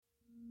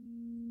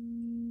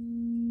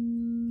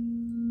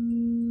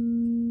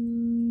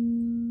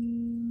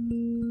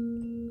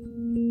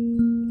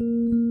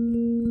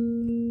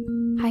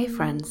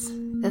friends.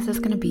 This is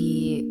going to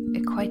be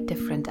a quite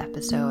different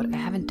episode. I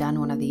haven't done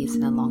one of these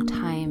in a long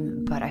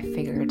time, but I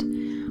figured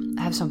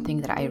I have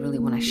something that I really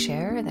want to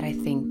share that I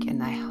think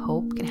and I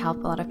hope can help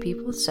a lot of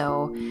people.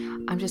 So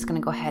I'm just going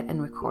to go ahead and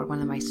record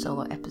one of my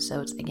solo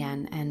episodes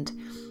again. And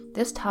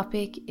this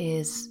topic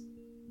is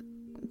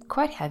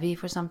quite heavy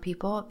for some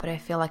people, but I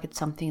feel like it's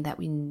something that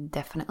we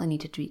definitely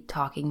need to be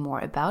talking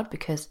more about,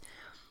 because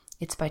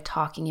it's by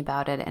talking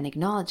about it and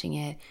acknowledging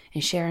it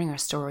and sharing our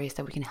stories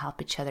that we can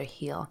help each other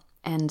heal.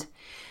 And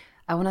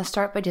I want to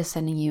start by just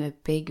sending you a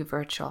big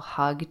virtual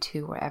hug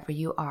to wherever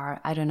you are.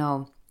 I don't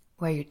know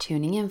where you're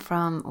tuning in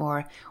from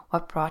or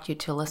what brought you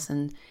to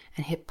listen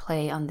and hit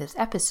play on this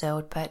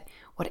episode, but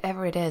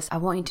whatever it is, I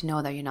want you to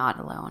know that you're not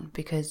alone,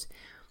 because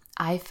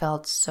I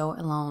felt so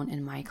alone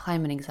in my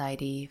climate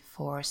anxiety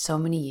for so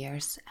many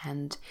years,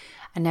 and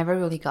I never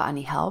really got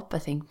any help. I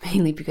think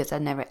mainly because I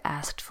never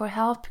asked for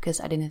help,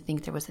 because I didn't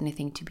think there was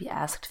anything to be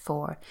asked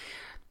for.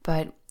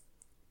 But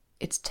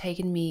it's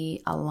taken me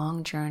a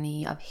long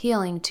journey of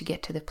healing to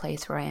get to the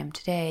place where I am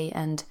today,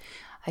 and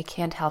I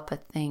can't help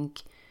but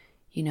think,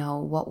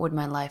 what would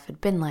my life have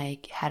been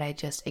like had I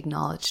just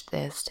acknowledged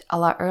this a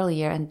lot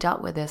earlier and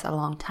dealt with this a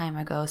long time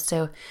ago.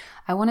 So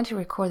I wanted to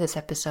record this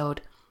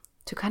episode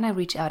to kind of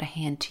reach out a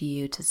hand to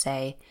you to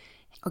say,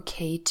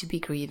 okay to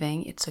be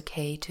grieving, it's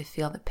okay to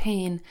feel the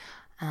pain,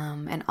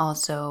 and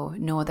also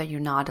know that you're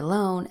not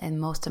alone,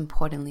 and most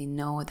importantly,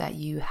 know that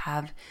you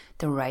have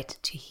the right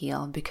to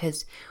heal.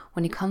 Because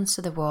when it comes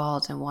to the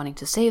world and wanting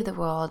to save the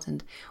world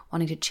and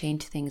wanting to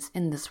change things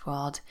in this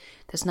world,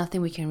 there's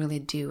nothing we can really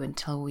do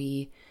until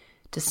we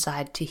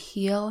decide to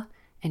heal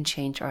and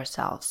change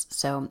ourselves.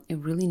 So it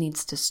really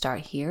needs to start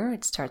here.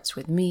 It starts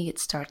with me, it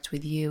starts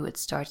with you, it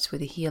starts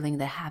with the healing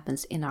that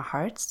happens in our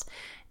hearts.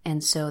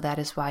 And so that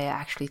is why I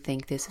actually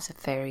think this is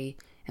a very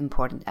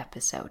important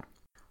episode.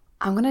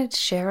 I'm going to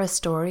share a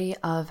story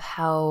of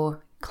how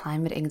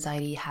climate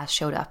anxiety has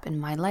showed up in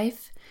my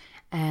life.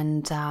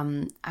 And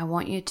I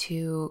want you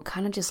to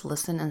kind of just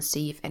listen and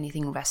see if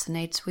anything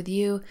resonates with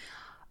you.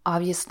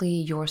 Obviously,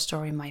 your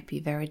story might be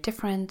very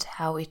different.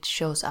 How it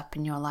shows up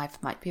in your life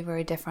might be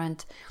very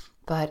different.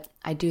 But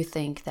I do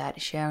think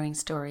that sharing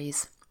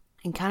stories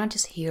and kind of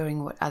just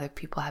hearing what other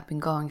people have been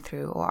going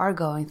through or are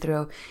going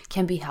through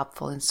can be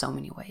helpful in so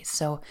many ways.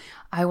 So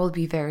I will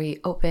be very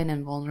open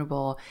and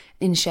vulnerable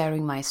in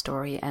sharing my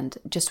story, and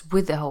just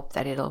with the hope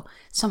that it'll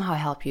somehow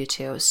help you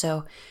too.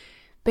 So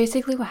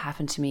basically what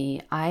happened to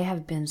me, I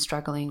have been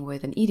struggling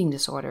with an eating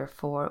disorder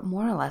for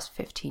more or less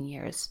 15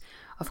 years.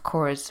 Of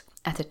course,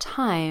 at the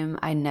time,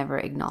 I never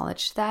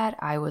acknowledged that.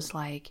 I was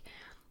like,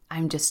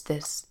 I'm just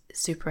this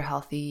super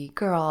healthy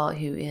girl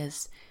who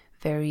is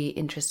very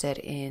interested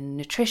in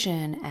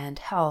nutrition and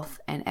health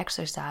and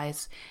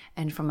exercise.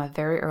 And from a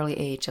very early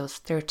age, I was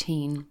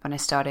 13 when I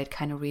started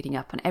kind of reading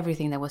up on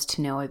everything there was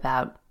to know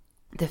about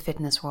the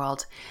fitness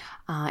world.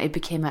 It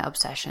became my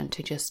obsession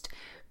to just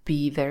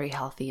be very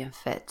healthy and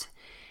fit.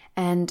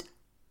 And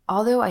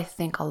although I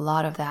think a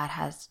lot of that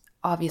has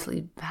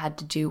obviously had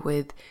to do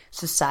with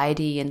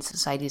society and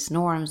society's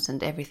norms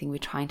and everything we're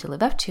trying to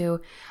live up to,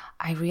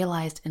 I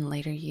realized in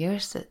later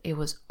years that it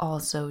was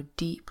also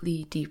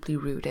deeply, deeply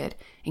rooted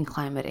in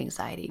climate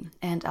anxiety.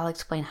 And I'll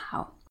explain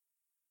how.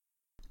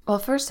 Well,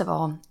 first of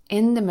all,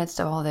 in the midst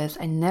of all this,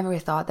 I never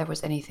thought there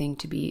was anything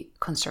to be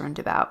concerned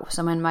about.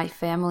 So when my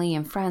family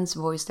and friends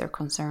voiced their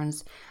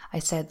concerns, I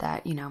said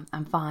that,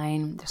 I'm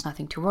fine, there's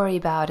nothing to worry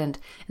about. And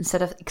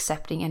instead of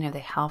accepting any of the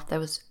help that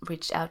was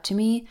reached out to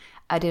me,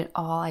 I did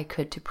all I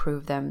could to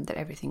prove them that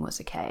everything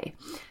was okay.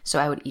 So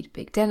I would eat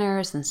big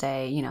dinners and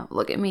say,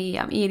 look at me,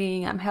 I'm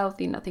eating, I'm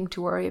healthy, nothing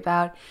to worry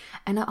about.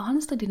 And I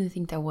honestly didn't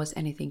think there was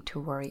anything to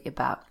worry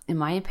about. In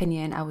my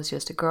opinion, I was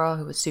just a girl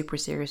who was super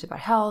serious about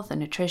health and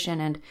nutrition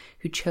and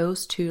who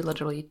chose to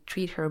literally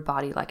treat her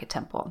body like a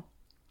temple.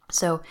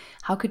 So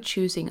how could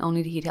choosing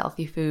only to eat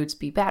healthy foods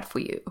be bad for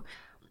you?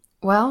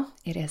 Well,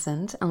 it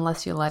isn't,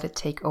 unless you let it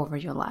take over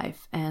your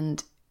life.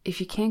 And if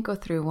you can't go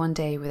through one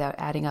day without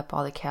adding up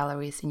all the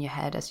calories in your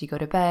head as you go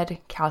to bed,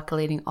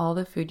 calculating all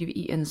the food you've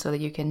eaten so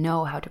that you can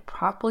know how to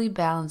properly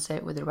balance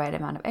it with the right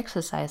amount of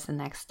exercise the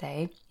next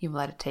day, you've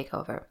let it take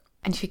over.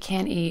 And if you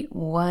can't eat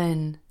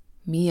one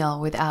meal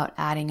without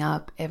adding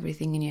up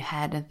everything in your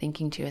head and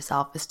thinking to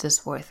yourself, is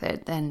this worth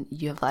it? Then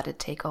you've let it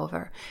take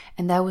over.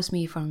 And that was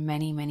me for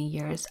many, many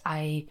years.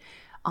 I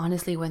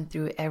honestly went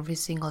through every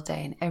single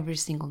day and every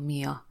single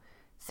meal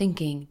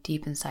thinking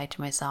deep inside to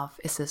myself,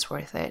 is this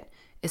worth it?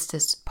 Is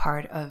this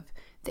part of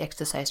the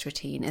exercise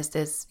routine? Is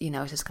this,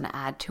 is this going to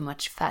add too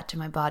much fat to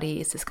my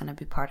body? Is this going to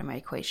be part of my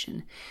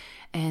equation?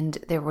 And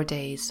there were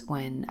days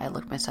when I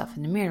looked myself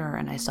in the mirror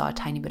and I saw a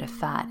tiny bit of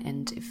fat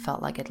and it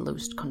felt like I'd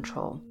lost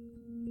control.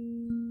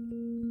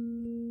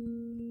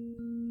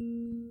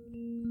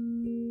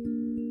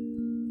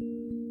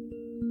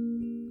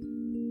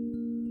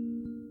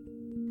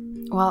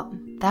 Well,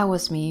 that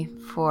was me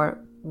for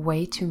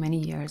way too many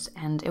years,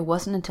 and it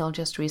wasn't until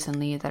just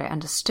recently that I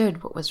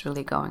understood what was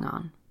really going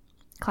on.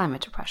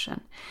 Climate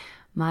depression.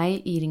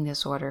 My eating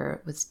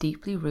disorder was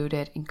deeply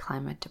rooted in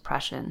climate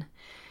depression.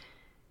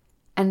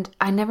 And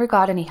I never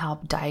got any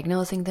help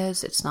diagnosing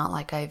this. It's not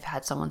like I've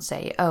had someone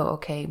say, oh,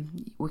 okay,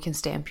 we can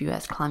stamp you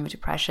as climate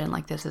depression,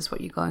 like this is what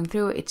you're going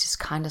through. It's just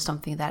kind of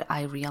something that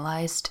I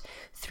realized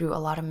through a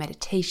lot of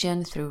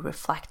meditation, through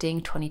reflecting.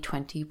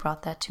 2020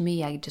 brought that to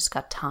me. I just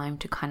got time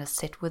to kind of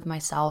sit with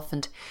myself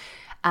and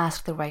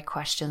ask the right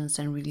questions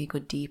and really go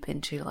deep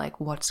into like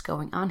what's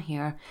going on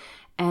here.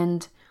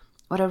 And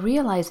what I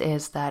realize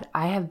is that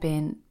I have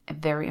been a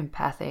very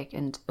empathic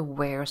and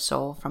aware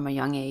soul from a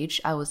young age.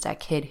 I was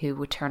that kid who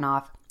would turn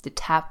off the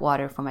tap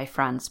water for my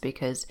friends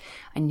because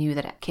I knew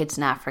that kids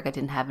in Africa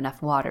didn't have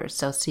enough water.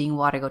 So seeing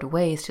water go to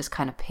waste just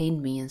kind of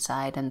pained me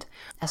inside. And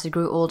as I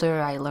grew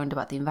older, I learned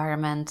about the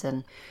environment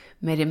and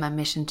made it my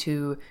mission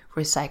to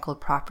recycle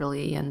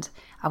properly. And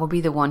I would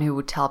be the one who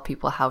would tell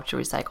people how to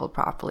recycle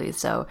properly.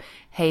 So,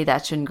 hey,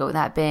 that shouldn't go in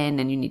that bin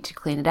and you need to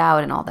clean it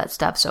out and all that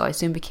stuff. So I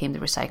soon became the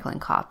recycling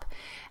cop.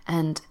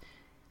 And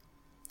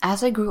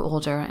as I grew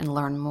older and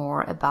learned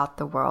more about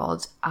the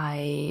world,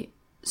 I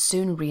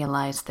soon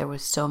realized there were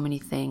so many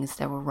things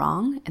that were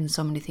wrong and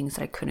so many things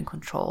that I couldn't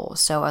control.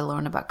 So I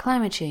learned about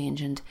climate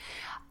change, and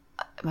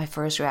my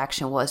first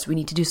reaction was, we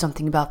need to do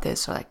something about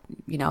this. Or like,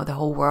 the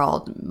whole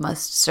world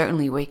must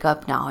certainly wake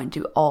up now and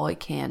do all it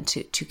can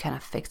to kind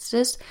of fix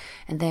this.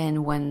 And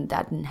then when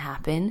that didn't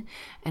happen,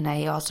 and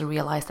I also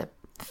realized that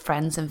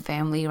friends and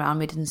family around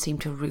me didn't seem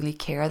to really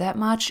care that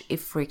much, it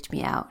freaked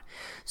me out.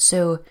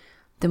 So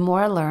the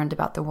more I learned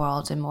about the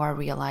world, the more I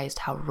realized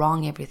how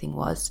wrong everything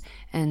was.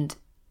 And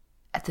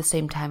at the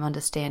same time,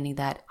 understanding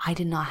that I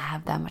did not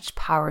have that much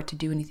power to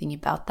do anything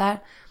about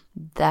that,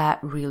 that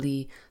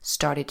really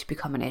started to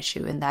become an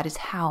issue. And that is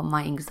how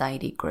my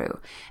anxiety grew.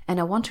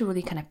 And I want to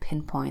really kind of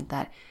pinpoint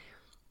that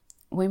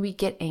when we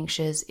get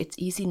anxious, it's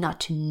easy not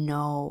to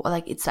know,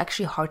 like it's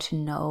actually hard to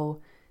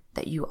know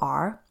that you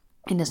are.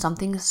 And there's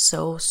something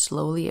so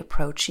slowly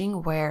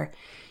approaching where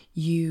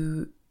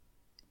you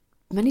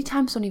many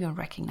times don't even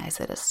recognize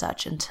it as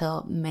such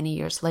until many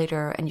years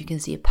later, and you can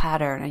see a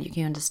pattern and you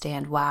can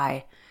understand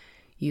why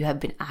you have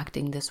been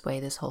acting this way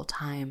this whole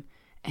time.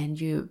 And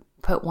you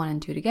put one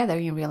and two together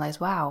and you realize,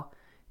 wow,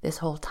 this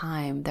whole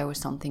time there was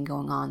something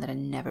going on that I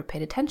never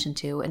paid attention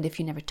to. And if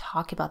you never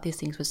talk about these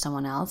things with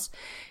someone else,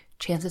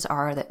 chances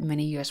are that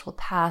many years will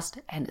pass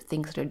and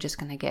things are just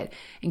going to get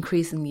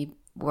increasingly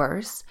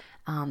worse.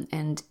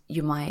 And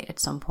you might at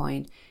some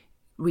point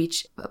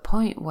reach a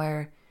point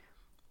where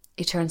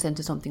it turns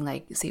into something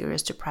like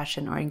serious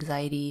depression or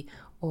anxiety,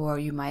 or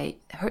you might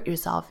hurt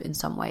yourself in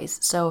some ways.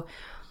 So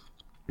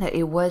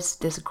it was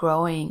this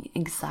growing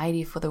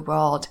anxiety for the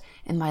world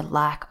and my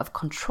lack of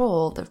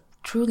control that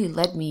truly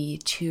led me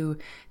to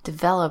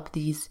develop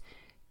these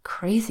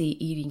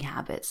crazy eating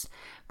habits.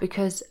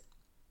 Because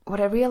what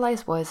I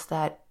realized was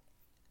that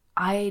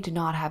I did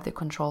not have the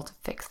control to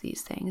fix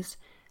these things.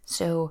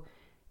 So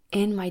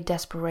in my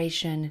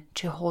desperation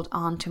to hold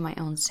on to my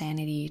own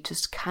sanity,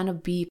 to kind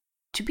of be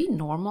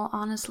normal,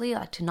 honestly,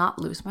 like to not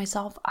lose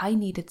myself, I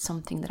needed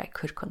something that I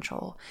could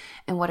control.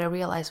 And what I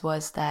realized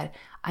was that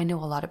I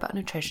know a lot about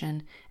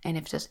nutrition, and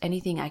if there's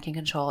anything I can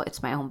control,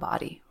 it's my own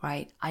body,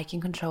 right? I can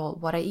control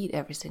what I eat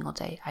every single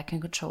day. I can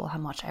control how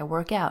much I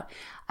work out.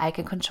 I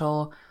can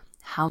control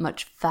how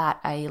much fat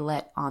I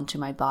let onto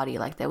my body.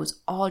 Like that was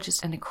all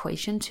just an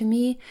equation to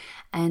me.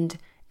 And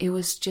it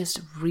was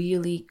just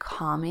really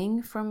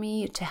calming for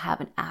me to have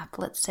an app,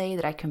 let's say,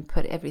 that I can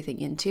put everything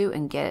into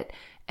and get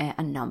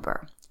a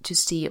number. To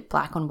see it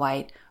black on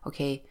white,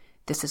 okay,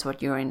 this is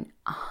what you're in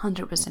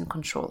 100%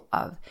 control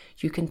of.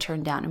 You can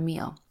turn down a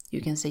meal.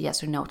 You can say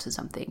yes or no to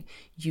something.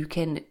 You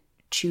can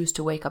choose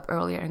to wake up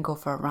earlier and go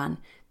for a run.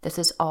 This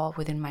is all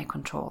within my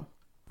control.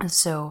 And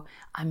so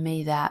I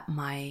made that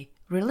my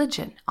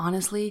religion.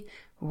 Honestly,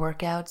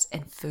 workouts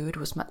and food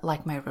was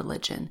like my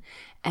religion.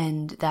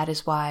 And that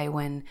is why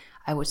when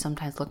I would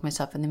sometimes look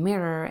myself in the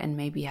mirror and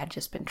maybe had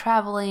just been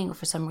traveling or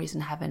for some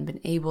reason haven't been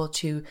able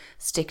to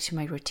stick to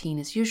my routine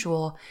as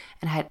usual,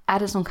 and I had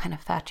added some kind of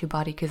fat to your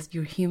body because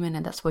you're human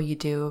and that's what you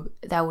do,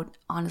 that would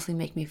honestly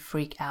make me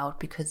freak out,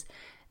 because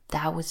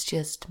that was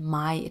just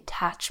my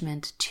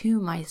attachment to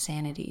my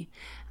sanity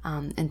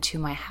and to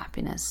my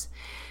happiness.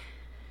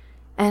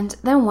 And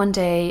then one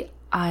day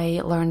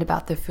I learned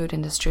about the food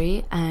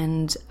industry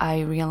and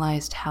I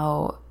realized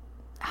how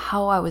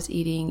I was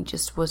eating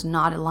just was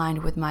not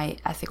aligned with my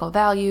ethical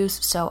values.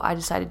 So I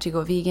decided to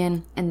go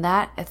vegan, and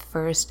that at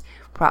first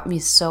brought me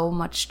so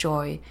much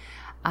joy.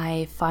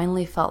 I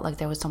finally felt like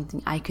there was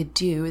something I could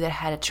do that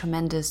had a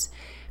tremendous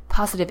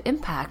positive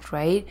impact,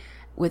 right?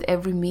 With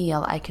every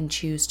meal I can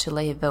choose to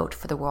lay a vote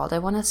for the world I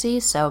want to see.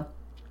 So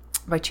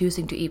by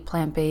choosing to eat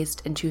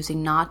plant-based and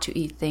choosing not to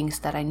eat things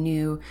that I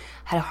knew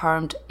had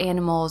harmed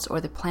animals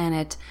or the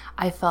planet,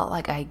 I felt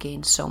like I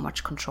gained so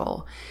much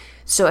control.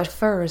 So at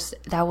first,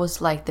 that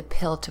was like the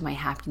pill to my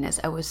happiness.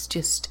 I was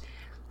just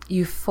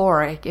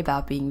euphoric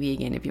about being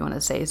vegan, if you want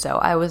to say so.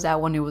 I was that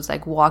one who was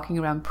like walking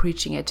around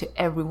preaching it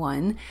to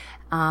everyone.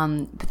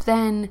 But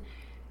then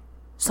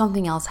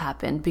something else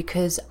happened,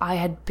 because I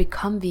had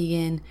become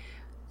vegan,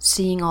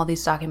 seeing all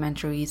these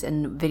documentaries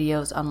and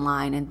videos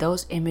online, and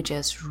those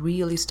images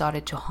really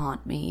started to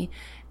haunt me.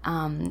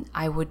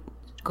 I would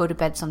go to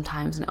bed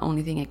sometimes and the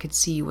only thing I could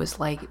see was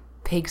like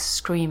pigs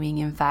screaming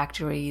in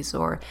factories,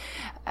 or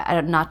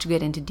not to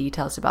get into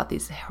details about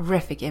these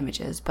horrific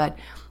images, but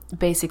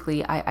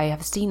basically I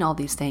have seen all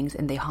these things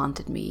and they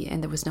haunted me,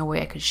 and there was no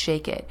way I could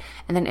shake it.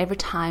 And then every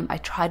time I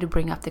tried to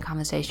bring up the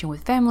conversation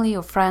with family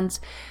or friends,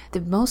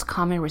 the most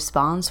common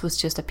response was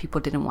just that people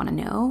didn't want to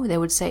know. They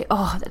would say,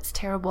 oh, that's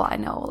terrible, I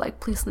know, like,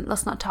 please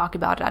let's not talk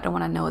about it, I don't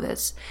want to know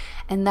this.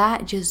 And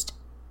that just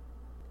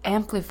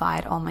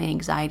amplified all my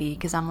anxiety,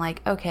 because I'm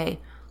like, okay,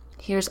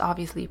 here's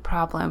obviously a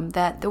problem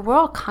that the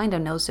world kind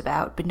of knows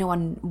about, but no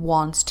one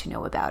wants to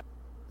know about.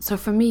 So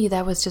for me,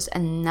 that was just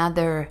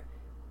another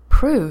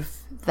proof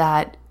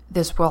that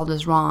this world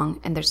is wrong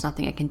and there's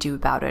nothing I can do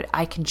about it.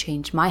 I can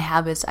change my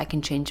habits, I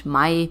can change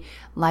my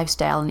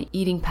lifestyle and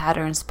eating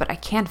patterns, but I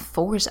can't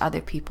force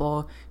other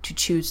people to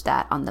choose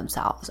that on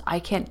themselves. I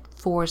can't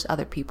force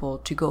other people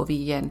to go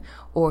vegan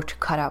or to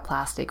cut out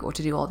plastic or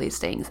to do all these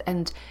things.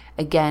 And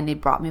again,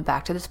 it brought me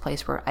back to this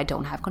place where I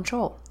don't have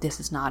control. This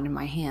is not in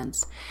my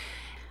hands.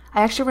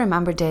 I actually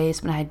remember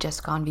days when I had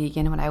just gone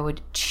vegan, when I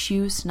would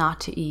choose not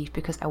to eat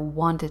because I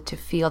wanted to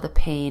feel the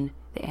pain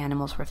the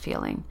animals were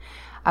feeling.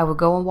 I would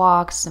go on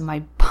walks and my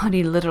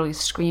body literally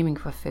screaming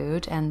for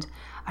food, and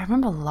I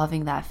remember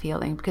loving that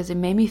feeling because it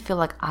made me feel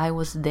like I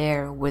was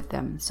there with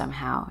them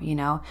somehow,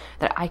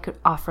 that I could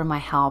offer my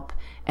help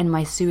and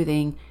my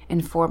soothing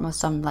in form of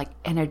some like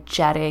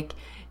energetic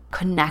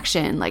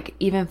connection, like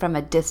even from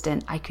a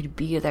distance I could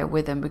be there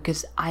with them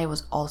because I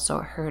was also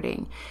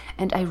hurting.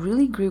 And I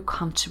really grew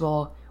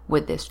comfortable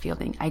with this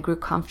feeling. I grew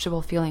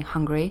comfortable feeling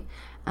hungry,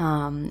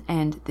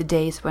 and the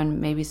days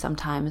when maybe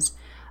sometimes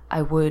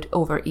I would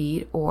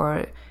overeat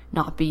or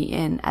not be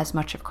in as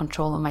much of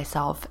control of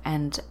myself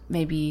and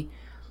maybe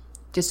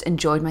just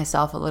enjoyed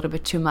myself a little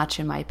bit too much,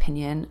 in my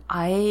opinion,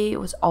 I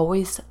was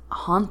always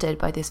haunted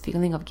by this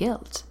feeling of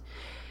guilt.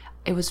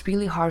 It was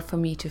really hard for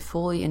me to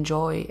fully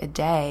enjoy a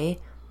day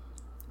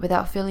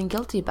without feeling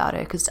guilty about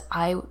it, because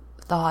I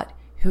thought,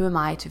 who am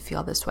I to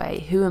feel this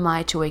way? Who am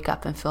I to wake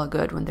up and feel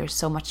good when there's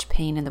so much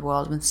pain in the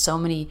world, when so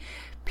many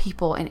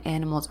people and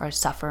animals are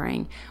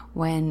suffering,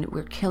 when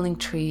we're killing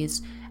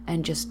trees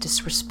and just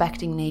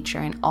disrespecting nature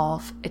in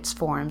all its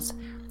forms?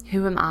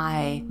 Who am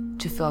I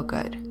to feel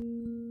good?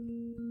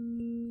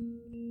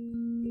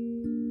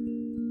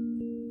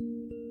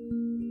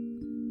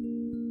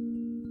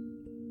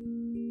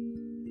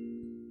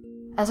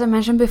 As I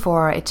mentioned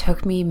before, it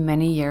took me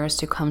many years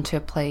to come to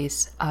a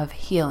place of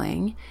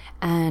healing,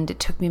 and it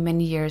took me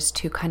many years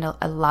to kind of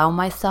allow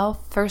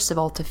myself, first of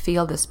all, to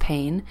feel this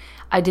pain.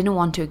 I didn't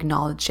want to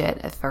acknowledge it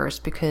at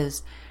first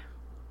because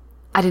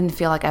I didn't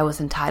feel like I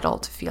was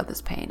entitled to feel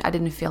this pain. I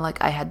didn't feel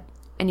like I had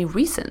any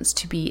reasons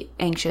to be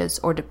anxious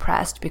or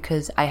depressed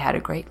because I had a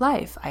great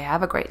life. I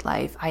have a great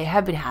life. I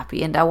have been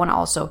happy. And I want to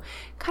also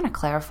kind of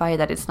clarify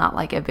that it's not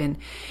like I've been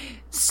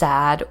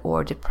sad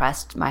or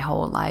depressed my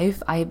whole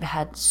life. I've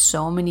had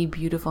so many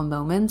beautiful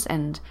moments,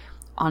 and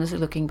honestly,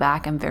 looking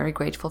back, I'm very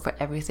grateful for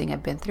everything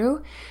I've been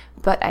through.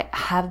 But I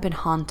have been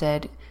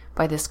haunted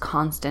by this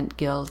constant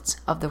guilt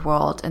of the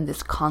world and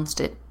this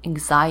constant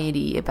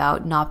anxiety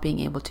about not being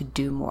able to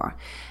do more.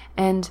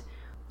 And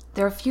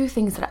there are a few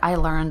things that I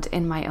learned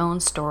in my own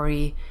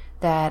story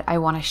that I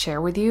want to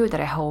share with you that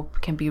I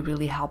hope can be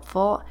really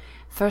helpful.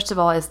 First of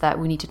all is that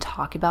we need to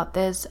talk about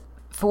this.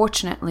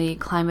 Fortunately,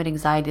 climate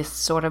anxiety is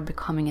sort of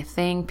becoming a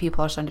thing.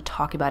 People are starting to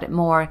talk about it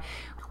more.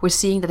 We're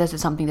seeing that this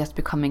is something that's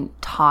becoming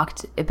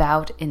talked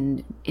about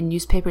in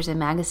newspapers and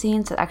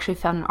magazines. I actually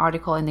found an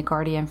article in The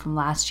Guardian from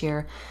last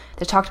year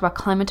that talked about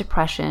climate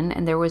depression,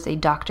 and there was a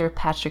Dr.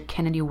 Patrick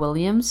Kennedy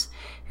Williams,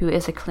 who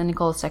is a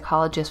clinical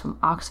psychologist from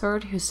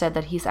Oxford, who said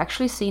that he's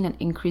actually seen an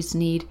increased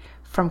need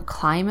from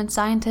climate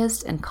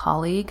scientists and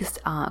colleagues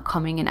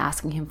coming and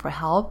asking him for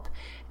help.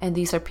 And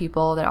these are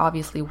people that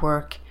obviously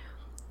work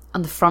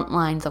on the front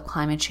lines of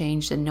climate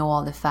change and know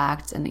all the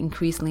facts and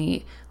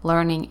increasingly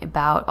learning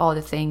about all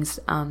the things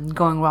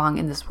going wrong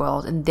in this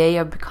world. And they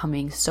are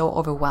becoming so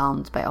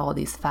overwhelmed by all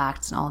these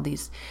facts and all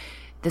this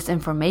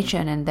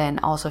information, and then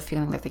also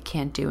feeling like they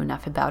can't do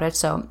enough about it.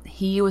 So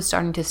he was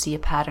starting to see a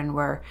pattern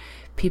where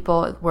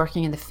people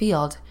working in the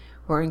field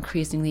were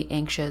increasingly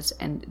anxious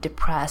and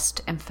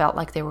depressed and felt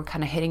like they were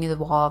kind of hitting the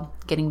wall,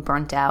 getting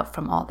burnt out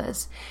from all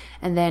this.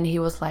 And then he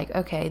was like,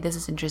 okay, this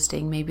is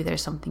interesting. Maybe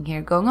there's something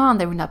here going on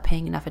that we're not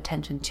paying enough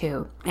attention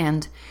to.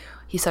 And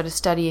he started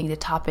studying the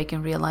topic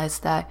and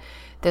realized that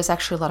there's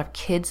actually a lot of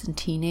kids and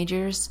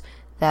teenagers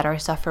that are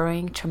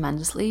suffering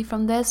tremendously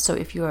from this. So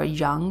if you're a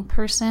young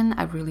person,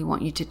 I really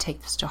want you to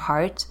take this to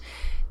heart.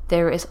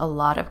 There is a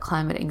lot of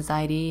climate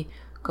anxiety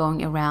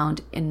going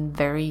around in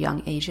very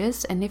young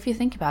ages. And if you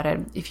think about it,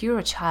 if you're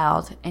a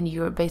child and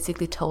you're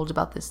basically told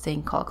about this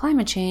thing called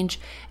climate change,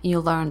 and you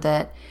learn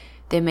that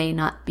there may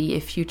not be a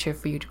future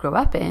for you to grow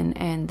up in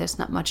and there's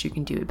not much you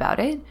can do about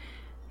it,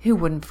 who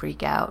wouldn't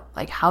freak out?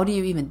 Like, how do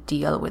you even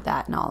deal with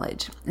that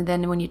knowledge? And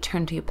then when you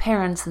turn to your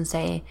parents and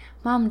say,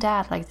 Mom,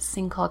 Dad, like this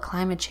thing called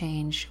climate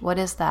change, what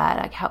is that?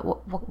 Like,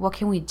 what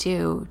can we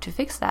do to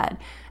fix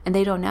that? And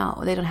they don't know.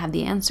 They don't have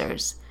the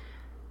answers.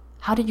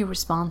 How do you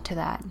respond to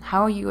that?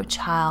 How are you, a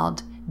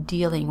child,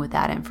 dealing with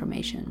that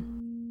information.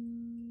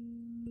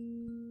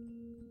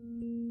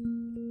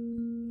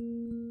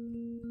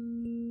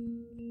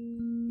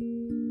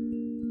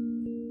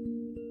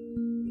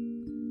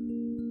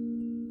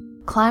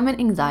 Climate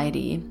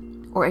anxiety,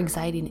 or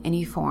anxiety in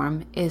any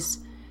form, is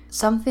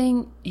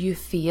something you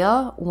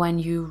feel when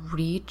you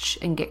reach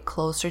and get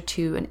closer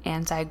to an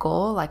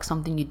anti-goal, like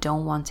something you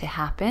don't want to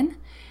happen,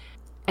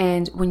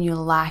 and when you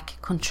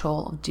lack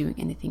control of doing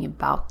anything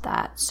about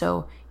that.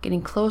 So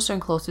getting closer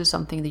and closer to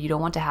something that you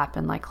don't want to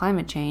happen, like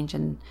climate change,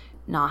 and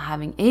not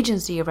having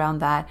agency around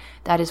that,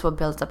 that is what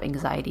builds up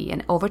anxiety.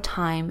 And over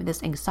time,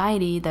 this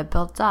anxiety that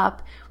builds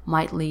up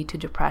might lead to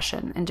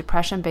depression. And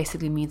depression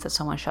basically means that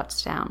someone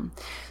shuts down.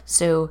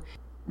 So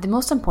the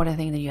most important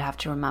thing that you have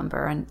to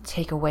remember and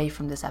take away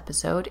from this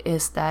episode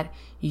is that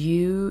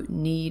you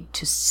need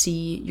to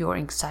see your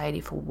anxiety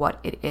for what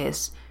it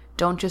is.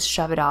 Don't just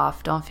shove it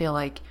off. Don't feel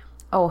like,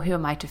 oh, who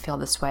am I to feel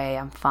this way?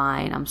 I'm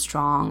fine. I'm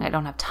strong. I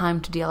don't have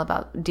time to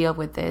deal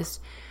with this.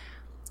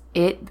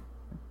 It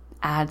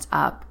adds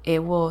up.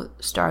 It will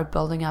start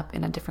building up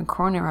in a different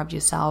corner of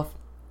yourself,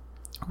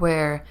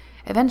 where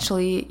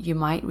eventually you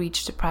might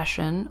reach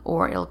depression,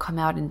 or it'll come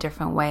out in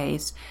different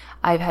ways.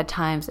 I've had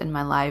times in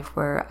my life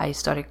where I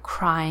started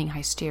crying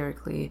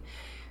hysterically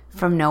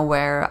from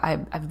nowhere.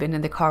 I've been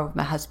in the car with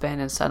my husband,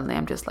 and suddenly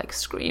I'm just like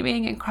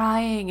screaming and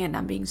crying, and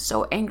I'm being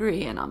so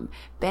angry, and I'm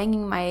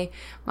banging my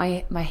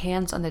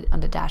hands on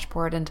the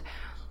dashboard,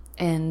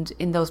 and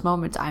in those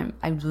moments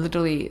I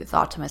literally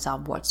thought to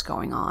myself, what's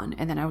going on?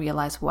 And then I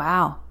realized,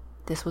 wow,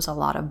 this was a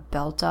lot of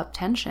built up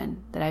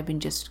tension that I've been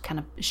just kind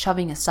of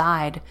shoving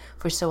aside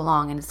for so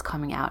long, and it's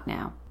coming out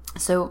now.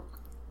 So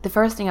the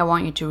first thing I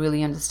want you to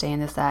really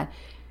understand is that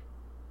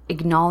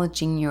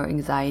acknowledging your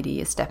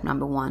anxiety is step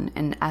number one.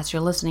 And as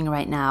you're listening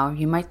right now,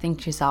 you might think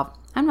to yourself,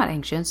 I'm not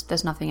anxious,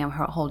 there's nothing I'm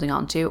holding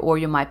on to, or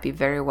you might be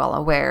very well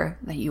aware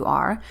that you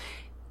are.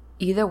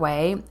 Either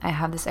way, I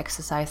have this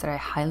exercise that I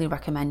highly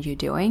recommend you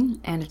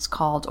doing, and it's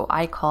called, or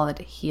I call it,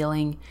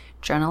 healing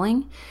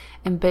journaling.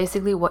 And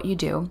basically what you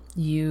do,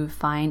 you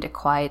find a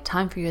quiet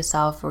time for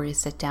yourself where you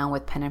sit down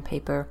with pen and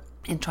paper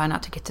and try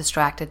not to get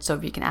distracted. So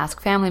if you can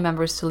ask family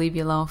members to leave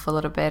you alone for a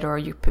little bit, or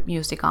you put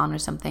music on or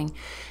something,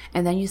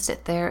 and then you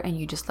sit there and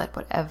you just let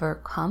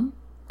whatever come.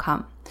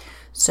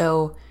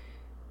 So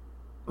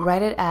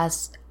write it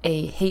as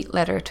a hate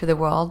letter to the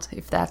world,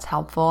 if that's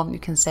helpful. You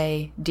can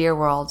say, dear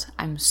world,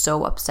 I'm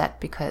so upset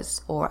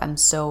because, or I'm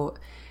so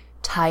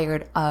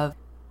tired of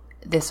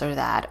this or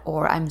that,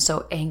 or I'm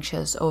so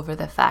anxious over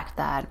the fact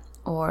that,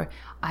 or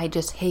I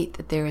just hate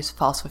that there is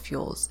fossil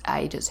fuels.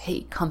 I just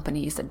hate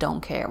companies that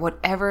don't care.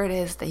 Whatever it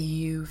is that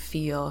you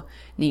feel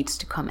needs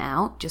to come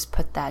out, just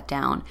put that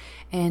down.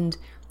 And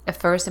at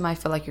first it might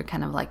feel like you're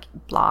kind of like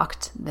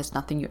blocked. There's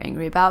nothing you're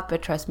angry about,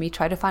 but trust me,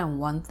 try to find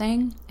one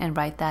thing and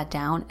write that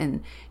down,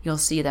 and you'll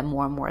see that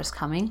more and more is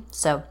coming.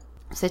 So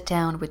sit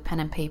down with pen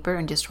and paper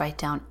and just write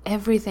down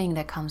everything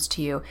that comes to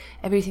you,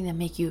 everything that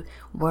makes you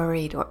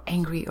worried or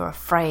angry or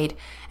afraid,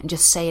 and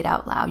just say it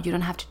out loud. You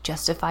don't have to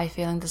justify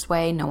feeling this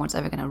way. No one's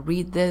ever going to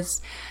read this.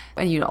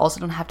 And you also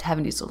don't have to have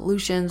any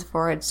solutions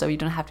for it. So you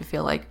don't have to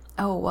feel like,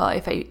 oh, well,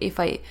 if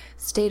I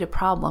state a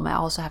problem, I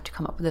also have to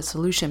come up with a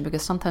solution,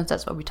 because sometimes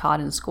that's what we taught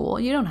in school.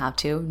 You don't have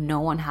to.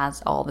 No one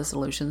has all the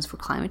solutions for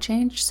climate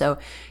change. So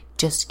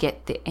just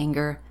get the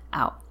anger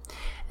out.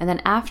 And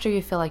then after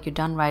you feel like you're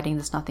done writing,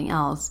 there's nothing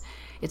else,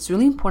 it's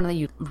really important that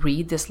you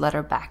read this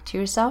letter back to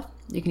yourself.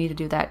 You can either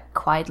do that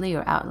quietly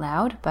or out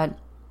loud, but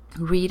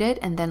read it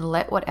and then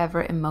let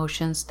whatever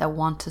emotions that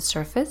want to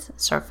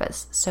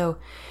surface. So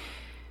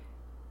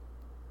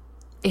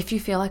if you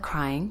feel like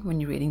crying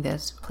when you're reading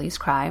this, please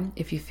cry.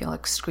 If you feel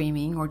like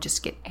screaming or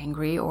just get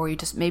angry, or you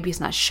just, maybe it's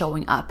not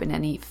showing up in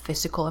any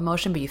physical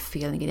emotion, but you're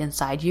feeling it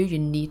inside you, you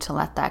need to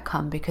let that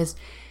come, because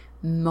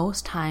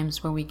most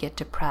times when we get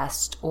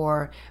depressed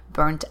or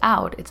burnt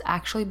out, it's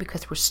actually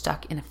because we're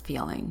stuck in a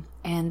feeling.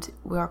 And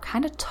we are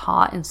kind of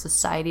taught in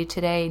society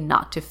today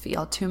not to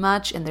feel too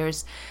much. And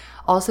there's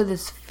also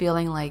this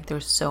feeling like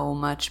there's so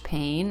much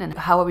pain. And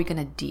how are we going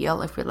to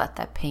deal if we let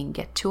that pain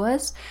get to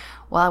us?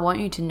 Well, I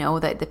want you to know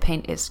that the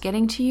pain is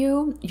getting to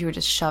you. You're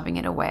just shoving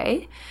it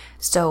away.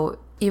 So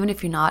even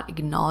if you're not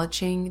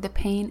acknowledging the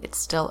pain, it's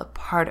still a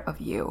part of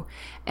you.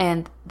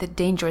 And the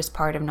dangerous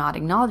part of not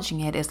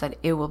acknowledging it is that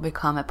it will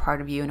become a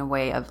part of you in a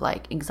way of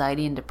like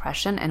anxiety and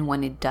depression. And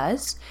when it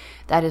does,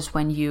 that is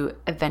when you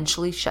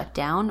eventually shut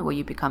down, where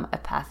you become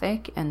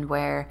apathic, and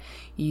where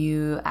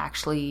you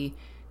actually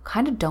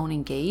kind of don't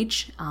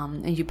engage,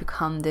 and you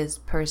become this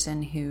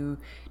person who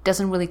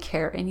doesn't really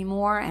care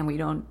anymore. And we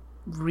don't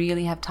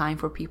really have time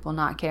for people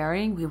not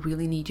caring. We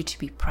really need you to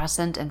be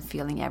present and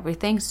feeling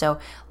everything. So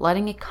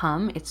letting it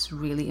come, it's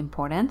really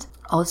important.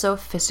 Also,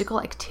 physical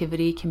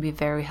activity can be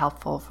very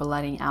helpful for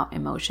letting out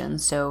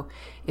emotions. So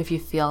if you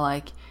feel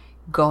like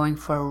going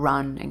for a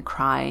run and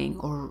crying,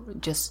 or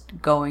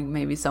just going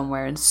maybe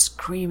somewhere and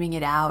screaming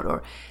it out,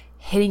 or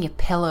hitting a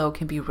pillow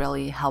can be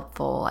really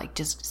helpful. Like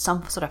just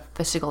some sort of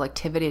physical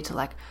activity to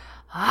like,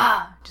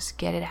 just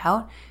get it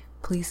out.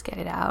 Please get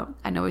it out.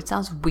 I know it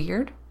sounds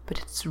weird, but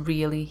it's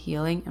really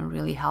healing and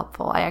really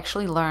helpful. I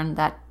actually learned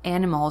that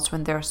animals,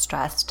 when they're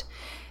stressed,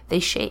 they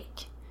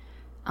shake.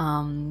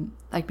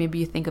 Like maybe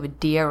you think of a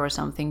deer or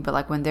something, but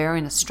like when they're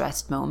in a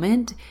stressed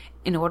moment,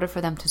 in order for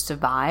them to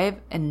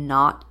survive and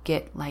not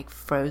get like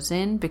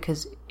frozen,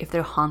 because if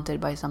they're haunted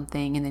by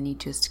something and they need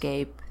to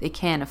escape, they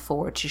can't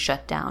afford to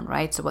shut down,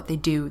 right? So what they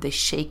do, they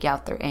shake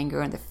out their anger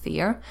and their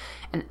fear,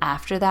 and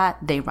after that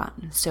they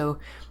run. So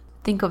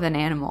think of an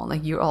animal,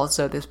 like you're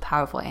also this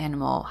powerful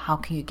animal. How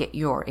can you get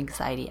your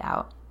anxiety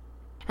out?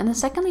 And then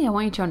secondly, I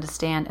want you to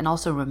understand and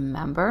also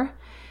remember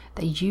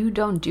that you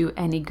don't do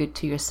any good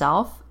to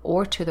yourself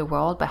or to the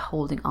world by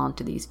holding on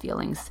to these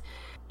feelings.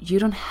 You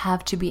don't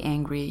have to be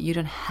angry. You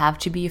don't have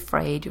to be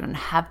afraid. You don't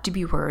have to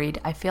be worried.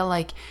 I feel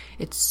like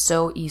it's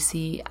so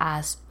easy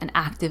as an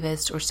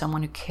activist or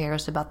someone who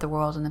cares about the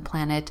world and the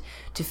planet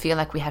to feel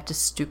like we have to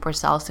stoop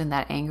ourselves in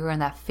that anger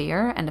and that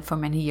fear. And for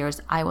many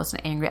years, I was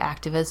an angry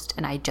activist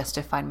and I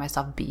justified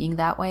myself being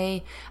that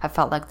way. I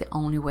felt like the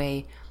only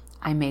way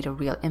I made a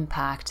real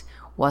impact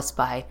was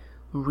by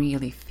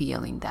really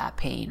feeling that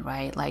pain,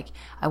 right? Like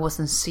I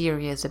wasn't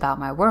serious about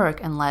my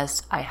work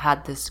unless I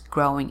had this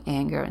growing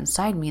anger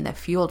inside me that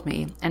fueled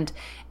me. And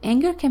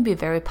anger can be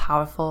very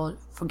powerful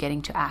for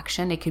getting to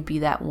action. It could be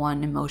that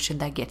one emotion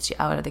that gets you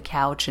out of the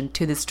couch and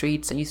to the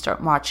streets and you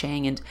start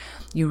marching and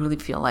you really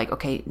feel like,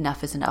 okay,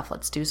 enough is enough,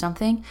 let's do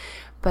something.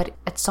 But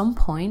at some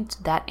point,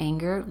 that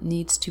anger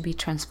needs to be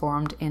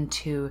transformed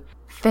into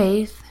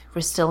faith,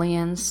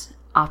 resilience,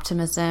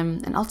 optimism,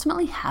 and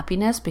ultimately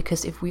happiness,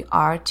 because if we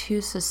are to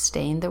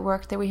sustain the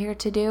work that we're here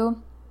to do,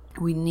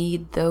 we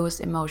need those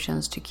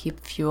emotions to keep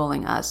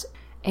fueling us.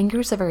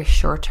 Anger is a very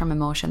short-term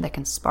emotion that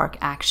can spark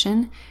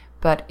action,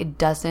 but it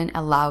doesn't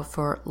allow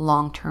for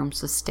long-term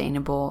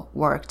sustainable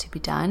work to be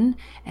done.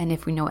 And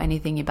if we know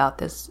anything about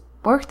this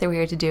work that we're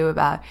here to do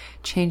about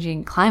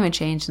changing climate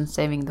change and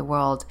saving the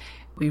world,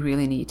 we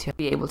really need to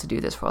be able to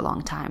do this for a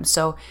long time.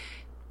 So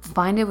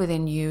find it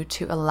within you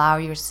to allow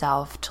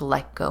yourself to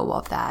let go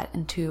of that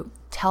and to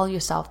tell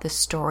yourself this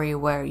story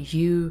where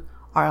you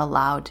are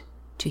allowed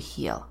to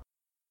heal.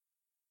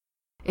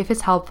 If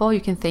it's helpful,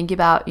 you can think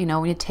about,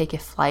 when you take a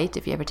flight,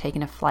 if you've ever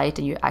taken a flight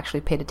and you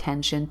actually paid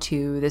attention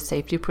to the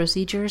safety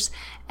procedures,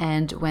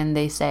 and when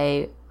they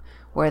say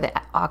where the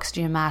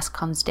oxygen mask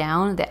comes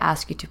down, they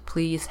ask you to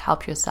please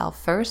help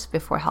yourself first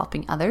before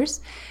helping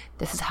others.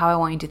 This is how I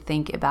want you to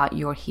think about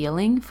your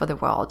healing for the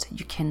world.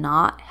 You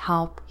cannot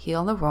help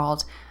heal the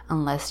world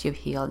unless you've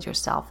healed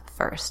yourself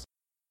first.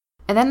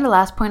 And then the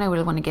last point I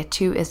really want to get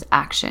to is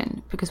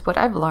action, because what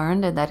I've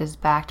learned, and that is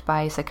backed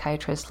by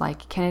psychiatrists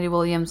like Kennedy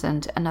Williams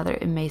and another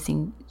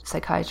amazing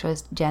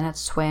psychiatrist, Janet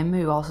Swim,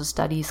 who also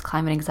studies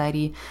climate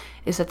anxiety,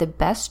 is that the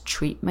best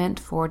treatment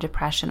for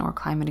depression or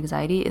climate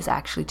anxiety is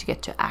actually to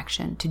get to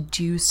action, to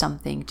do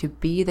something, to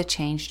be the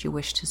change you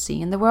wish to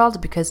see in the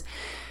world, because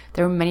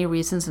there are many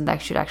reasons, and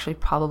that should actually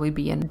probably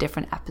be in a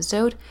different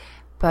episode.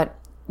 But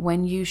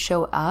when you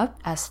show up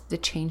as the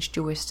change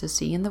you wish to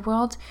see in the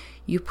world,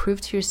 you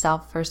prove to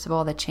yourself, first of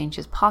all, that change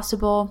is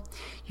possible.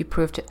 You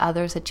prove to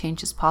others that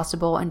change is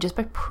possible. And just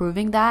by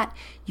proving that,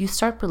 you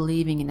start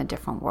believing in a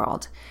different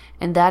world.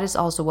 And that is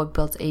also what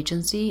builds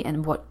agency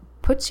and what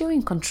puts you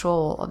in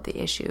control of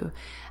the issue.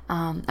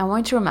 I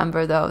want you to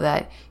remember, though,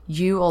 that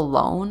you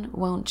alone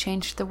won't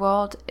change the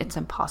world. It's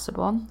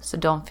impossible. So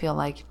don't feel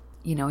like,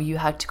 you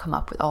have to come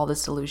up with all the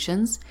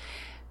solutions.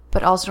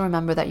 But also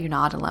remember that you're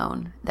not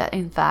alone. That,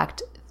 in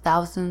fact,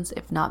 thousands,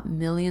 if not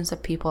millions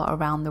of people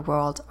around the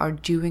world are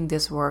doing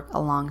this work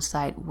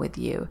alongside with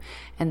you.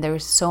 And there are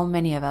so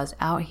many of us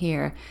out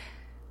here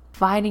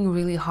fighting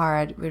really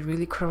hard with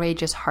really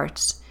courageous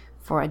hearts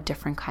for a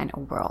different kind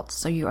of world.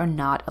 So you are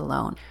not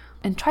alone.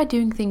 And try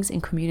doing things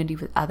in community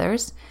with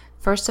others.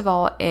 First of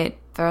all, it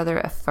further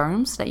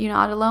affirms that you're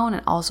not alone,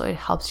 and also it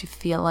helps you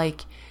feel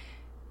like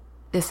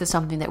this is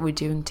something that we're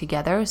doing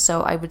together.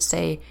 So I would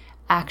say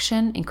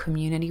action in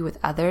community with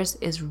others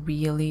is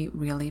really,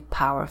 really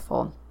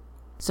powerful.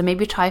 So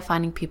maybe try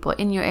finding people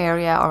in your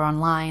area or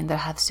online that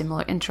have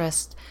similar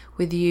interests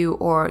with you,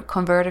 or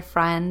convert a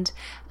friend.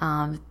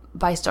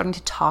 By starting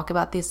to talk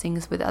about these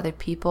things with other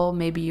people,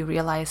 maybe you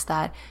realize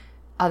that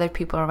other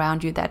people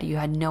around you that you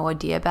had no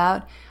idea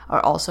about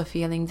are also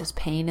feeling this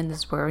pain and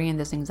this worry and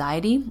this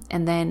anxiety,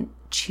 and then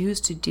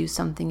choose to do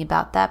something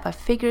about that by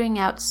figuring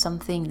out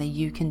something that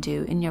you can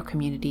do in your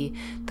community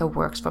that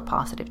works for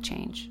positive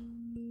change.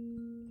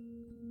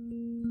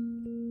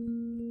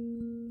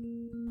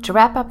 To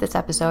wrap up this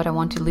episode, I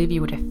want to leave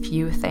you with a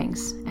few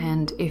things.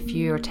 And if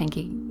you're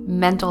taking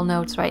mental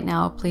notes right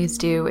now, please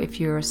do. If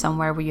you're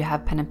somewhere where you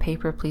have pen and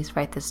paper, please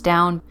write this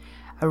down.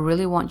 I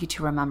really want you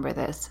to remember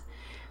this.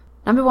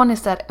 Number one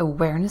is that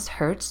awareness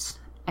hurts,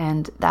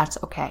 and that's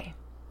okay.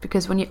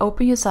 Because when you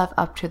open yourself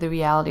up to the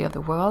reality of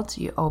the world,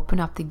 you open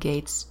up the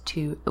gates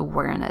to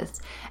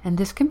awareness. And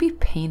this can be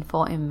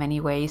painful in many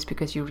ways,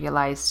 because you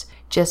realize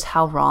just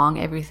how wrong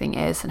everything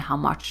is and how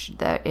much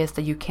there is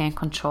that you can't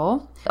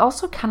control. It's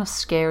also kind of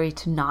scary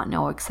to not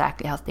know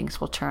exactly how things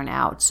will turn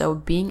out. So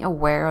being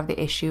aware of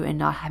the issue and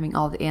not having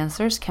all the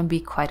answers can be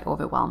quite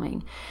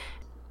overwhelming.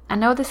 I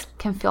know this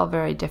can feel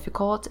very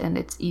difficult, and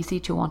it's easy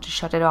to want to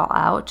shut it all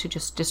out, to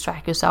just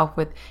distract yourself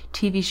with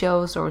TV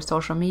shows or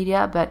social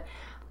media. But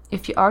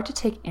if you are to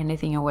take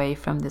anything away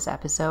from this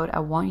episode, I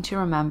want you to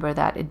remember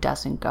that it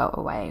doesn't go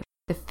away.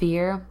 The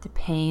fear, the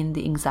pain,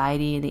 the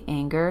anxiety, the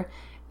anger,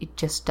 it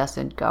just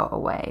doesn't go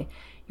away.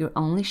 You're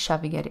only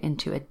shoving it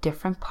into a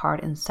different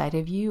part inside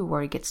of you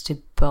where it gets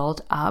to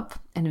build up,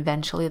 and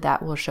eventually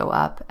that will show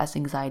up as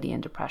anxiety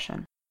and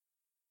depression.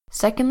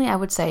 Secondly, I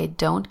would say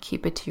don't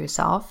keep it to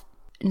yourself.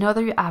 Know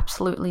that you're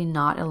absolutely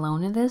not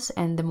alone in this,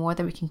 and the more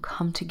that we can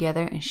come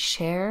together and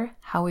share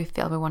how we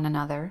feel with one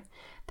another,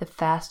 the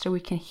faster we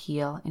can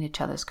heal in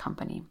each other's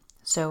company.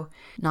 So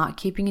not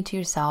keeping it to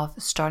yourself,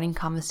 starting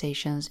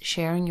conversations,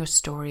 sharing your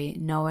story,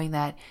 knowing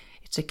that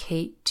it's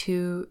okay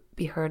to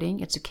be hurting,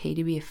 it's okay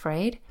to be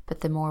afraid,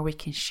 but the more we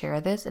can share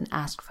this and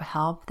ask for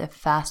help, the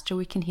faster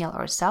we can heal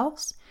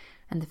ourselves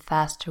and the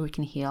faster we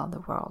can heal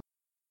the world.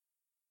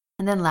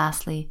 And then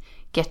lastly,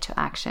 get to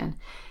action.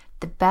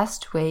 The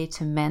best way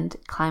to mend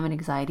climate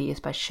anxiety is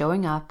by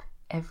showing up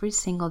every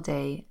single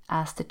day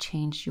as the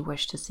change you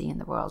wish to see in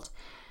the world.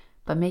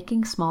 By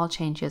making small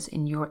changes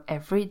in your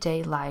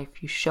everyday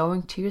life, you're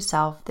showing to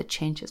yourself that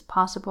change is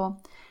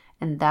possible,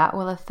 and that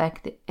will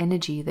affect the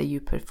energy that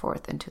you put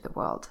forth into the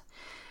world.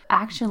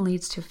 Action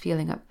leads to a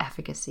feeling of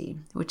efficacy,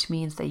 which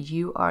means that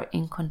you are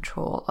in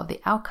control of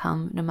the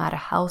outcome, no matter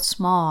how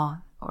small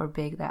or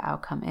big that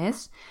outcome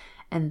is,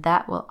 and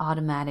that will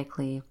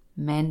automatically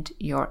mend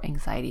your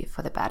anxiety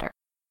for the better.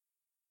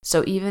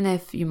 So even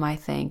if you might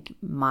think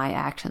my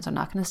actions are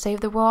not going to save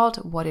the world,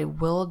 what it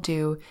will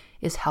do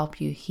is help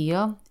you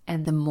heal,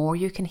 and the more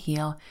you can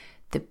heal,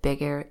 the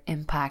bigger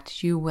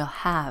impact you will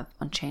have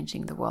on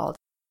changing the world.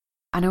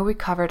 I know we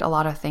covered a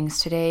lot of things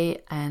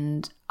today,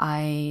 and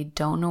I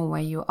don't know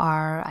where you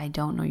are. I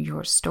don't know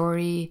your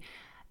story.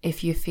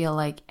 If you feel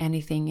like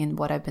anything in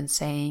what I've been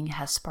saying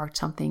has sparked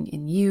something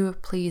in you,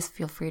 please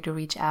feel free to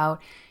reach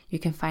out. You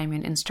can find me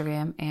on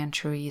Instagram,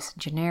 Anne-Therese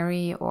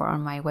Gennari, or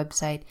on my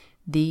website,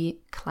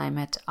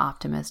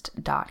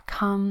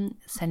 theclimateoptimist.com.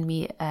 Send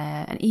me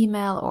an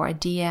email or a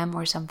DM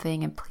or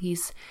something, and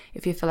please,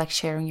 if you feel like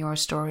sharing your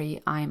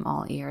story, I'm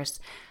all ears.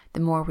 The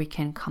more we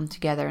can come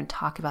together and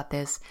talk about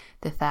this,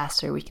 the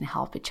faster we can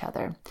help each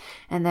other.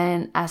 And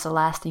then as a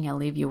last thing I'll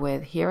leave you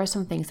with, here are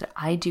some things that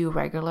I do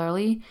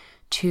regularly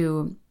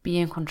to be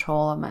in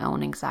control of my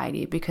own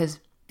anxiety, because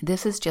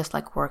this is just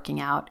like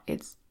working out.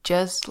 It's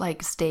just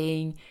like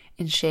staying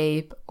in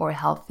shape or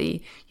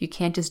healthy. You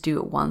can't just do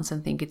it once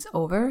and think it's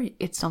over.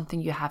 It's something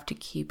you have to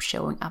keep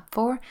showing up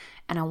for.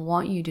 And I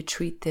want you to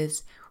treat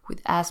this with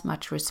as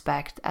much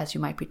respect as you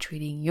might be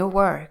treating your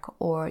work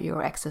or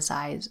your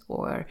exercise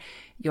or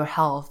your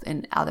health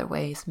in other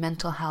ways.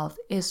 Mental health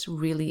is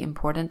really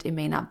important. It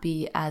may not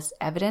be as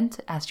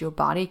evident as your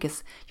body,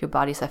 because your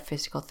body is a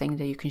physical thing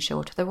that you can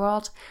show to the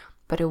world,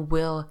 but it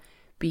will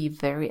be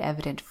very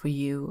evident for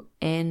you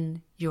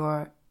in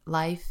your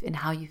life, in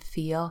how you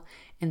feel,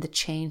 in the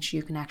change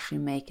you can actually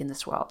make in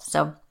this world.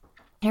 So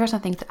here are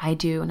some things that I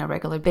do on a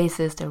regular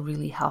basis that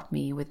really help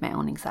me with my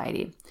own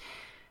anxiety.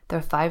 There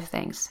are 5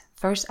 things.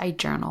 First, I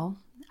journal.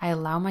 I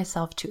allow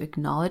myself to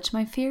acknowledge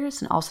my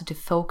fears and also to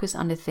focus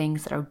on the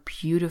things that are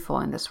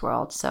beautiful in this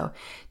world. So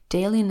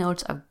daily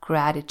notes of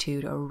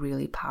gratitude are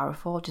really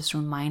powerful, just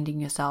reminding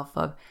yourself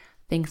of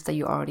things that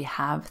you already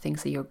have,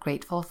 things that you're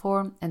grateful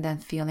for, and then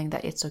feeling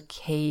that it's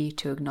okay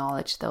to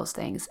acknowledge those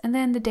things. And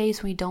then the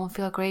days when you don't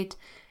feel great,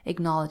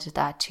 acknowledge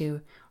that too.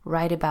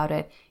 Write about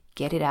it,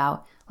 get it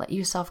out, let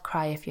yourself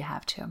cry if you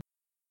have to.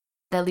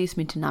 That leads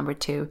me to number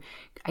 2.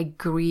 I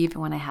grieve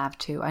when I have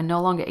to. I no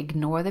longer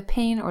ignore the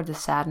pain or the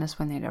sadness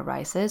when it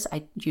arises.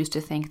 I used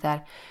to think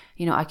that,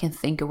 I can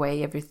think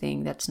away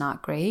everything that's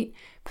not great,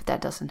 but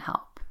that doesn't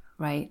help,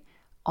 right?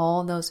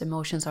 All those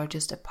emotions are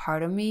just a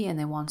part of me and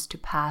they want to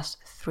pass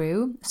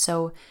through.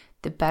 So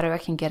the better I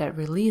can get at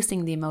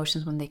releasing the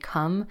emotions when they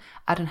come,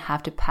 I don't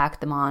have to pack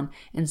them on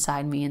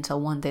inside me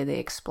until one day they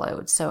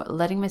explode. So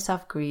letting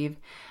myself grieve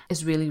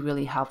is really,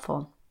 really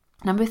helpful.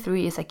 Number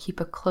 3 is I keep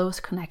a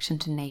close connection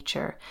to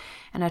nature,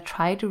 and I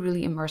try to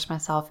really immerse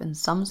myself in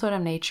some sort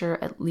of nature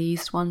at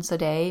least once a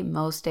day,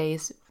 most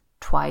days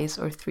twice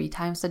or 3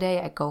 times a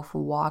day. I go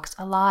for walks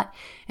a lot,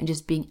 and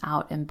just being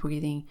out and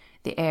breathing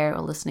the air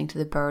or listening to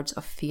the birds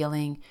or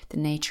feeling the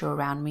nature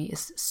around me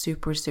is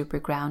super, super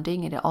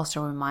grounding. And it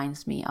also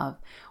reminds me of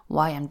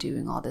why I'm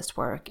doing all this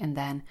work, and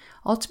then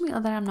ultimately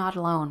that I'm not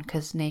alone,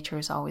 because nature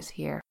is always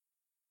here.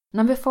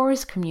 Number 4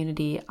 is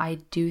community. I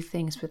do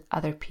things with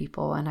other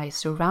people, and I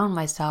surround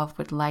myself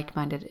with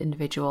like-minded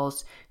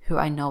individuals who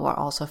I know are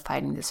also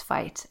fighting this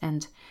fight.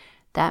 And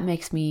that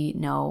makes me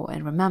know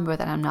and remember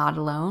that I'm not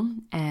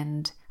alone,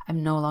 and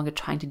I'm no longer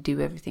trying to do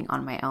everything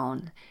on my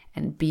own.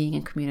 And being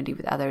in community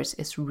with others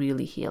is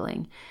really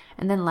healing.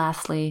 And then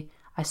lastly,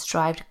 I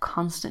strive to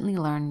constantly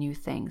learn new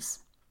things.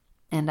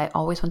 And I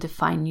always want to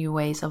find new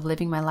ways of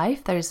living my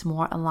life that is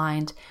more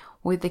aligned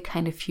with the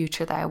kind of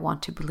future that I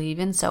want to believe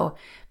in. So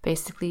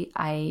basically,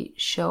 I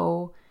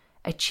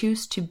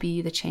choose to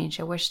be the change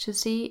I wish to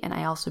see, and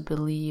I also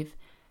believe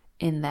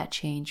in that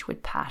change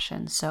with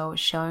passion. So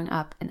showing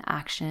up in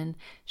action,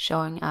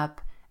 showing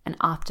up an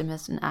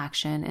optimist in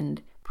action,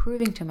 and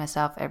proving to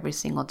myself every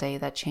single day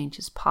that change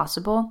is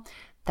possible.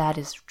 That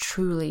is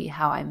truly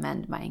how I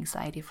mend my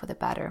anxiety for the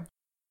better.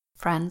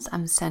 Friends,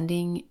 I'm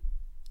sending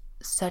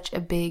such a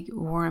big,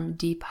 warm,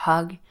 deep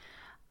hug.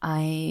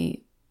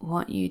 I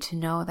want you to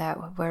know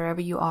that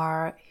wherever you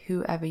are,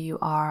 whoever you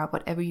are,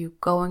 whatever you're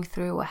going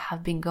through or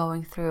have been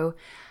going through,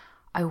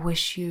 I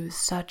wish you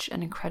such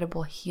an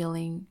incredible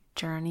healing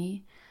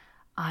journey.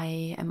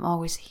 I am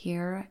always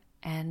here,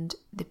 and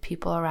the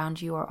people around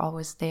you are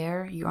always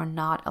there. You are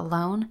not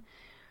alone.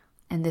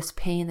 And this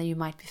pain that you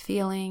might be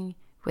feeling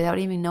without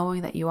even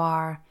knowing that you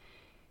are,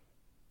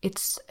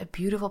 it's a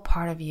beautiful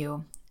part of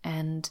you,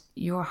 and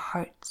your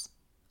hearts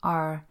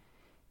are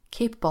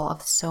capable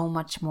of so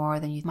much more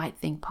than you might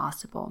think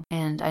possible.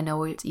 And I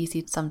know it's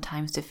easy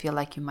sometimes to feel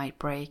like you might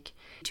break,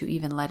 to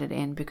even let it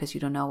in because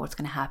you don't know what's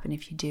going to happen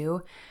if you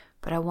do.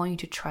 But I want you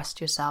to trust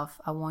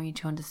yourself. I want you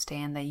to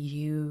understand that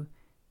you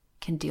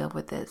can deal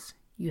with this.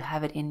 You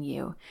have it in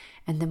you.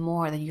 And the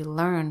more that you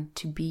learn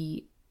to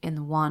be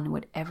in one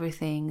with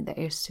everything there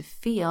is to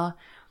feel,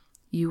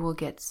 you will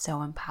get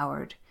so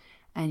empowered,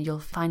 and you'll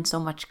find so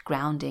much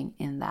grounding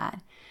in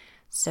that.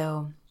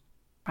 So,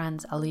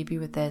 friends, I'll leave you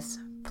with this.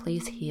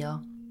 Please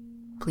heal.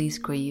 Please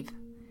grieve.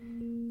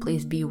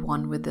 Please be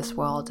one with this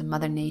world. And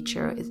Mother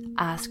Nature is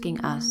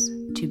asking us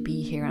to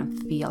be here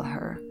and feel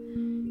her.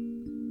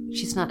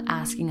 She's not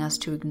asking us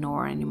to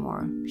ignore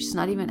anymore. She's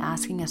not even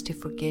asking us to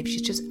forgive.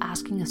 She's just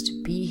asking us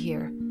to be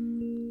here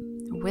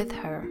with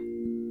her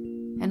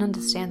and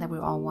understand that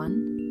we're all one,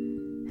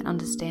 and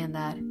understand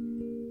that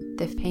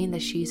the pain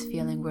that she's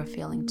feeling, we're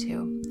feeling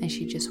too. And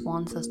she just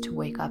wants us to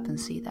wake up and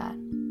see that,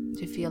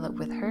 to feel it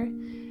with her.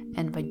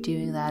 And by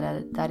doing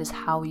that, that is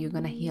how you're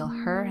going to heal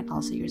her and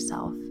also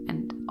yourself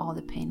and all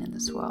the pain in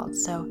this world.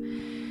 So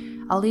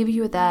I'll leave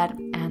you with that,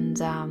 and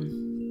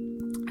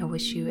I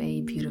wish you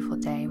a beautiful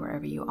day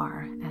wherever you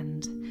are,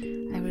 and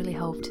I really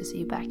hope to see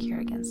you back here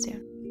again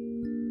soon.